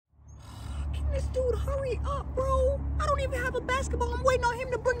dude, hurry up, bro. I don't even have a basketball. I'm waiting on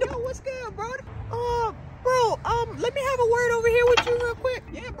him to bring the... Yo, what's good, bro? Bro, let me have a word over here with you real quick.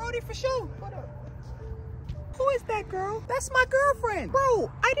 Yeah, Brody, for sure. What up? Who is that girl? That's my girlfriend.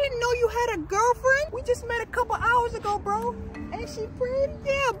 Bro, I didn't know you had a girlfriend. We just met a couple hours ago, bro. Ain't she pretty?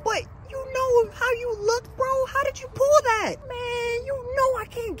 Yeah, but you know how you look, bro. How did you pull that? Man, you know I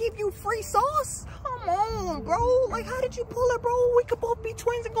can't give you free sauce. Come on, bro. Like, how did you pull it, bro? We could both be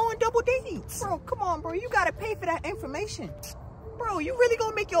twins and go on double dates. Bro, come on, bro. You gotta pay for that information. Bro, you really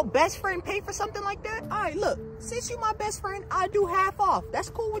gonna make your best friend pay for something like that? All right, look, since you my best friend, I'll do half off. That's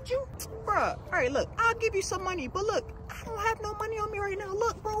cool with you? Bruh, all right, look, I'll give you some money, but look, I don't have no money on me right now.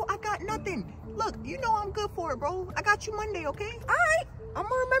 Look, bro, I got nothing. Look, you know I'm good for it, bro. I got you Monday, okay? All right, I'm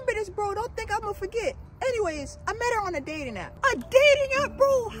gonna remember this, bro. Don't think I'm gonna forget. Anyways, I met her on a dating app. A dating app,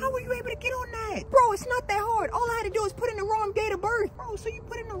 bro? How were you able to get on that? Bro, it's not that hard. All I had to do is put in the wrong date of birth. Bro, so you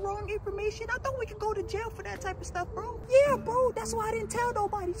put in the wrong information? I thought we could go to jail for that type of stuff, bro. Yeah, bro, that's why I didn't tell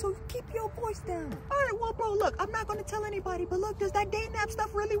nobody, so keep your voice down. All right, well, bro, look, I'm not gonna tell anybody, but look, does that dating app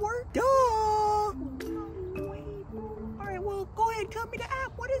stuff really work? Duh! Well, go ahead, tell me the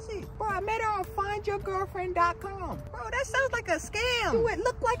app. What is it? Bro, I met her on findyourgirlfriend.com. Bro, that sounds like a scam. Do it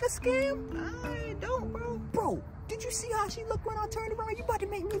look like a scam? I don't, bro. Bro, did you see how she looked when I turned around? You about to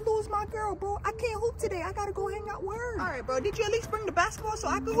make me lose my girl, bro. I can't hoop today. I gotta go hang out with her. All right, bro, did you at least bring the basketball so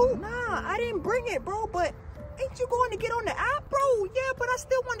I could hoop? Nah, I didn't bring it, bro, but ain't you going to get on the app, bro? Yeah, but I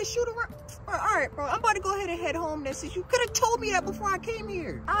still want to shoot around. All right, bro, I'm about to go ahead and head home then, since you could have told me that before I came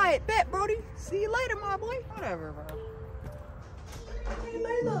here. All right, bet, Brody. See you later, my boy. Whatever, bro. Hey,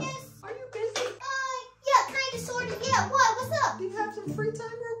 Layla. Yes. Are you busy? Yeah, kind of, sort of. Yeah, what? What's up? Do you have some free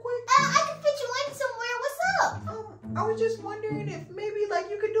time real quick? I can fit you in somewhere. What's up? I was just wondering if maybe, like,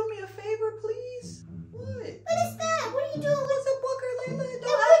 you could do me a favor, please? What? What is that? What are you doing with It's a booker, Layla. it?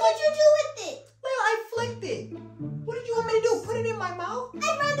 What did you do with it? Layla, I flicked it. What did you want me to do? Put it in my mouth?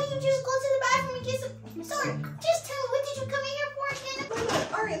 I'd rather you just go to the bathroom and get some... Sorry, just tell me, what did you come in here for again?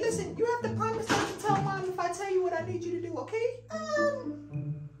 Layla, all right, listen. You have to promise not to tell Mom if I tell you what I need you to do, okay? How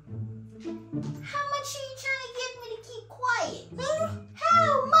much are you trying to get me to keep quiet? Huh?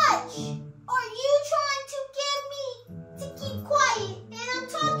 How much are you trying to get me to keep quiet? And I'm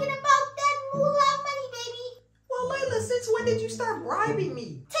talking about that moolah money, baby. Well, Layla, since when did you start bribing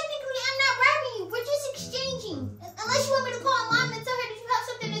me? Technically, I'm not bribing you. We're just exchanging. Unless you want me to call Mom and tell her that you have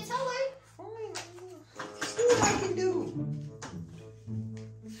something to tell her. Fine. Just do what I can do.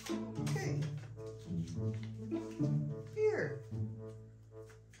 Okay. Here.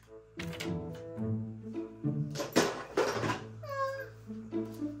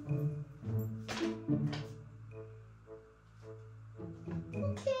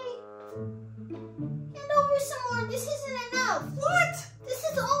 Okay. Hand over some more. This isn't enough. What? This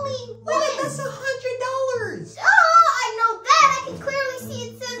is only Layla, one. that's $100. Oh, I know that. I can clearly see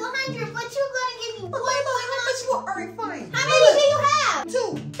it says 100, but you're gonna give me But one. Layla, how much more? All right, fine. How many do you have?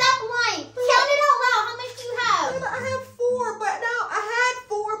 2. Stop lying. Count it out loud. How much do you have? Layla, I have 4, but now I had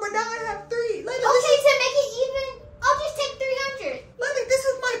 4, but now I have 3. Layla, Okay, to make it even, I'll just take 300. Layla, this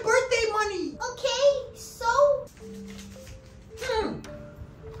is my birthday money. Okay, so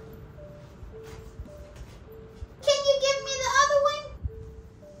can you give me the other one?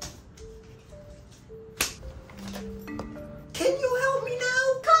 Can you help me now?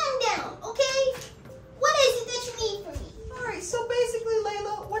 Calm down, okay? What is it that you need from me? All right, so basically,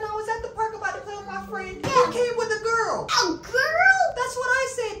 Layla, when I was at the park about to play with my friend, Yeah. you came with a girl. A girl? That's what I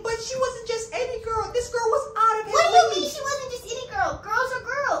said, but she wasn't just any girl. This girl was out of his What do you league. mean she wasn't just any girl? Girls are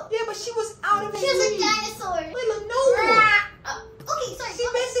girls. Yeah, but she was out of his She was a league. dinosaur. Layla, no. Okay, sorry. She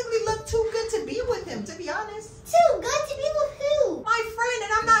basically looked too good to be with him, to be honest. Too good to be with who? My friend,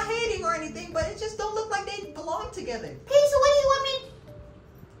 and I'm not hating or anything, but it just don't look like they belong together. Okay, so what do you want me?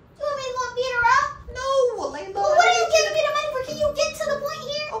 You want me to go and beat her up? No, Layla. Well, what are you giving me the money for? Can you get to the point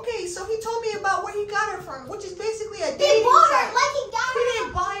here? Okay, so he told me about where he got her from, which is basically a He dating bought her site. like he got He her.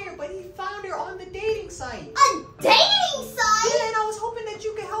 didn't buy her, but he found her on the dating site. A dating site? Yeah, and I was hoping that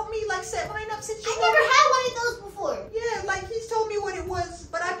you could help me, like, set mine up since you I never had one of those before. Yeah, like, he's told me what it was,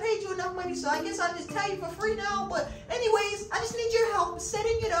 but I paid you enough money, so I guess I'll just tell you for free now. But anyways, I just need your help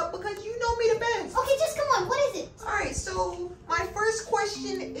setting it up because you know me the best. Okay, just come on. What is it? All right, so my first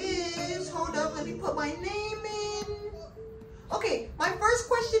question is, hold up, let me put my name in. Okay, my first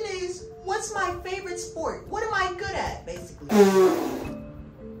question is, what's my favorite sport? What am I good at, basically? Is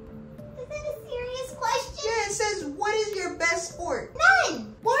that a serious question? Yeah, it says, what is your best sport?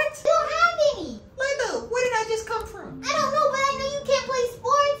 None. What? You don't have any. Layla, where did I just come from? I don't know, but I know you can't play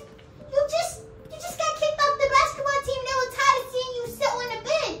sports. You just got kicked off the basketball team. They were tired of seeing you sit on the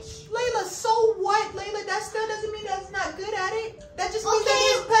bench. Layla, so what?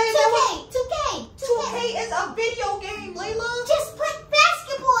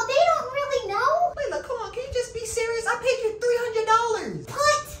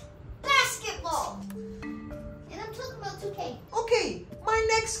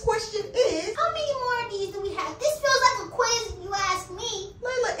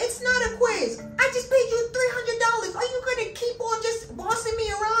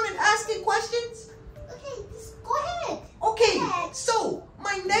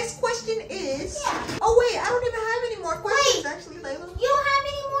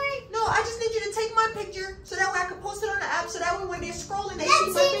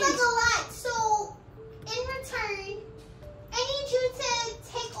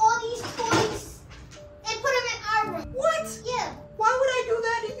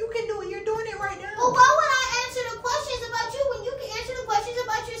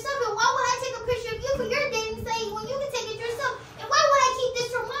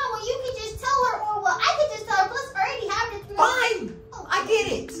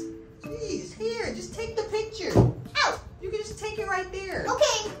 here.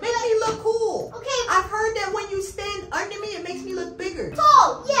 Okay. Make me look cool. Okay. I've heard that when you stand under me, it makes me look bigger.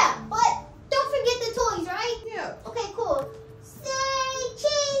 Tall, yeah, but don't forget the toys, right? Yeah. Okay, cool. Say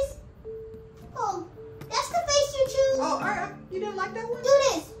cheese. Oh, that's the face you choose. Oh, all right. You didn't like that one? Do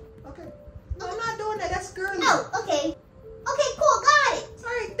this. Okay. No, I'm not doing that. That's girly. Oh, okay. Okay, cool. Got it.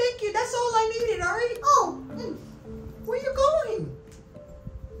 All right, thank you. That's all I needed, all right? Oh. Where you going?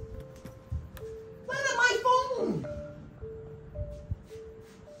 Look at my phone.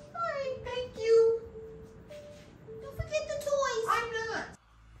 All right, thank you. Don't forget the toys. I'm not.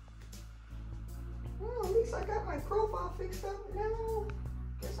 Well, at least I got my profile fixed up now.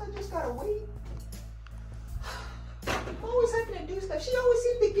 Guess I just gotta wait. I'm always having to do stuff. She always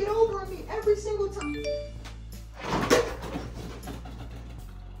seems to get over on me every single time.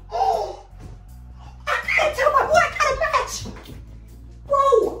 Oh! I gotta tell my boy I got a match!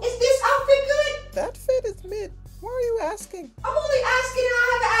 Bro, is this outfit good? That fit is mid. Why are you asking? I'm only asking and I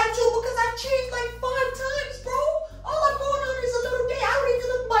have an attitude because I've changed like 5 times, bro. All I'm going on is a little day. I don't even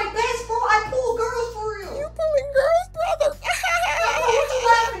look my best, bro. I pull girls for real. You pulling girls, brother? What you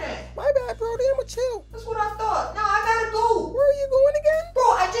laughing at? My bad, Brody. I'ma chill. That's what I thought. Now I gotta go. Where are you going again? Bro,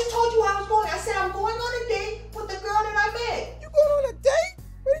 I just told you where I was going. I said I'm going on a date with the girl that I met. You going on a date?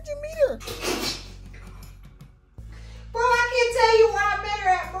 Where did you meet her? Bro, I can't tell you where I met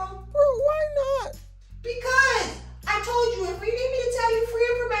her at, bro. Bro, why not? Because I told you, if you need me to tell you free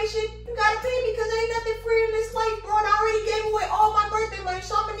information, you gotta pay me because ain't nothing free in this life, bro. And I already gave away all my birthday money,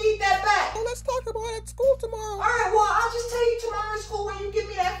 so I'm gonna need that back. Well, let's talk about it at school tomorrow. Alright, well, I'll just tell you tomorrow in school when you give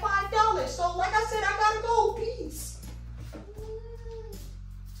me that $5. So, like I said, I gotta go. Peace.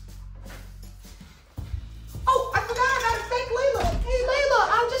 Oh, I forgot I gotta thank Layla. Hey, Layla,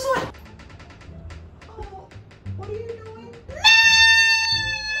 I just want... Oh, what are you doing?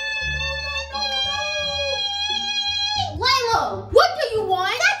 Layla, what do you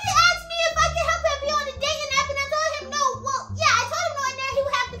want? Doctor asked me if I could help him be on a date and I told him no. Well, yeah, I told him no, and then he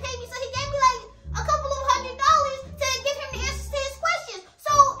would have to pay me. So he gave me like a couple of $100 to give him the answers to his questions.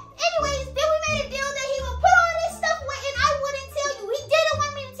 So, anyways, then we made a deal that he would put all this stuff away and I wouldn't tell you. He didn't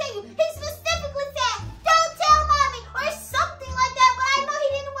want me to tell you. He specifically said, don't tell mommy or something like that. But I know he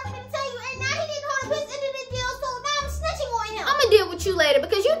didn't want me to tell you, and now he didn't hold up his end of the deal. So now I'm snitching on him. I'm gonna deal with you later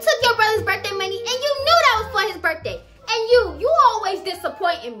because you took your brother's birthday money and you knew that was for his birthday. And you always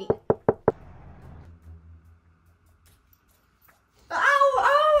disappointing me. Ow,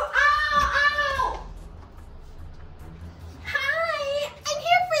 ow, ow, ow! Hi, I'm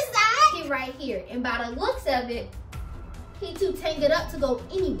here for Zach. He's right here, and by the looks of it, he too tangled up to go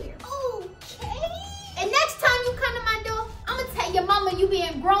anywhere. Okay. And next time you come to my door, I'm gonna tell your mama you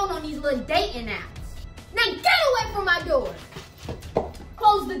being grown on these little dating apps. Now get away from my door.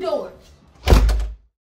 Close the door.